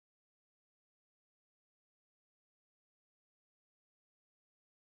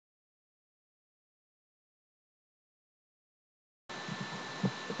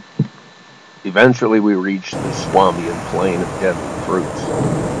Eventually we reached the Swambian plain of deadly fruits.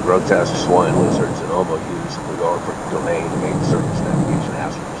 Grotesque swine lizards and homo-use of the Norfolk domain made surface navigation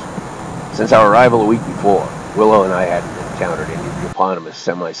hazardous. Since our arrival a week before, Willow and I hadn't encountered any of the eponymous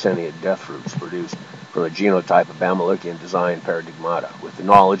semi-sentient death fruits produced from a genotype of Bamilikian design paradigmata, with the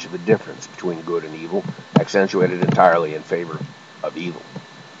knowledge of the difference between good and evil accentuated entirely in favor of evil.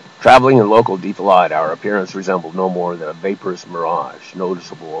 Traveling in local defilade, our appearance resembled no more than a vaporous mirage,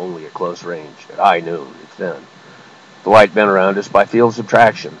 noticeable only at close range, at high noon, if then. The light bent around us by field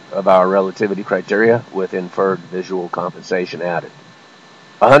subtraction of our relativity criteria, with inferred visual compensation added.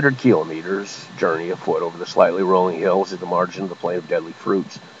 100 kilometers journey afoot over the slightly rolling hills at the margin of the plain of deadly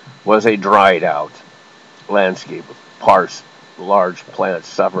fruits was a dried-out landscape of sparse, large plants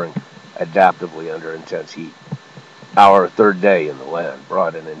suffering adaptively under intense heat. Our third day in the land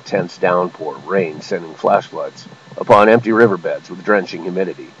brought an intense downpour, rain sending flash floods upon empty riverbeds with drenching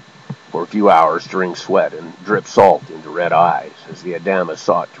humidity. For a few hours, to wring sweat and drip salt into red eyes as the Adama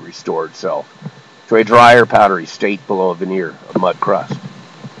sought to restore itself to a drier, powdery state below a veneer of mud crust.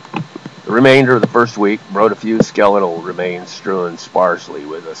 The remainder of the first week brought a few skeletal remains strewn sparsely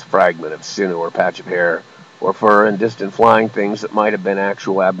with a fragment of sinew or patch of hair or fur and distant flying things that might have been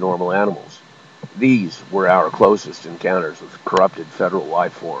actual abnormal animals. These were our closest encounters with corrupted federal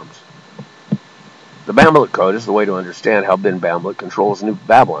life forms. The Bamalik Code is the way to understand how Ben Bamalik controls New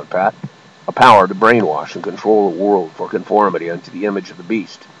Babylon, Pat. A power to brainwash and control the world for conformity unto the image of the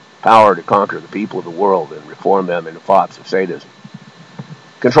beast. Power to conquer the people of the world and reform them into fops of sadism.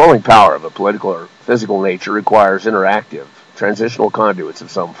 Controlling power of a political or physical nature requires interactive, transitional conduits of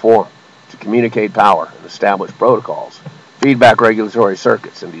some form to communicate power and establish protocols, feedback regulatory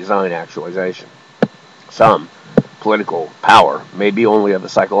circuits, and design actualization. Some political power may be only of a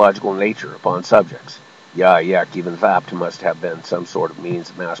psychological nature upon subjects. Even that must have been some sort of means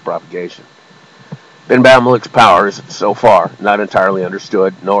of mass propagation. Ben Bamalik's power is so far not entirely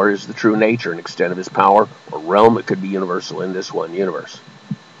understood, nor is the true nature and extent of his power or realm that could be universal in this one universe.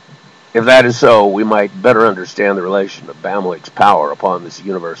 If that is so, we might better understand the relation of Bamalik's power upon this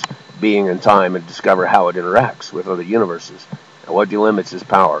universe being in time and discover how it interacts with other universes and what delimits his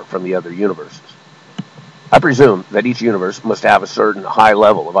power from the other universes. I presume that each universe must have a certain high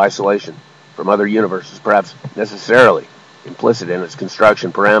level of isolation from other universes, perhaps necessarily implicit in its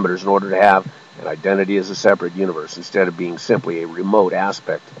construction parameters in order to have an identity as a separate universe instead of being simply a remote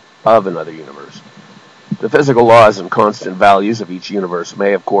aspect of another universe. The physical laws and constant values of each universe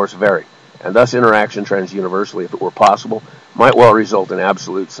may, of course, vary, and thus interaction trends universally, if it were possible, might well result in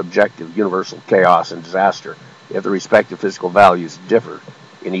absolute subjective universal chaos and disaster if the respective physical values differ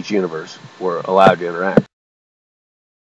in each universe were allowed to interact.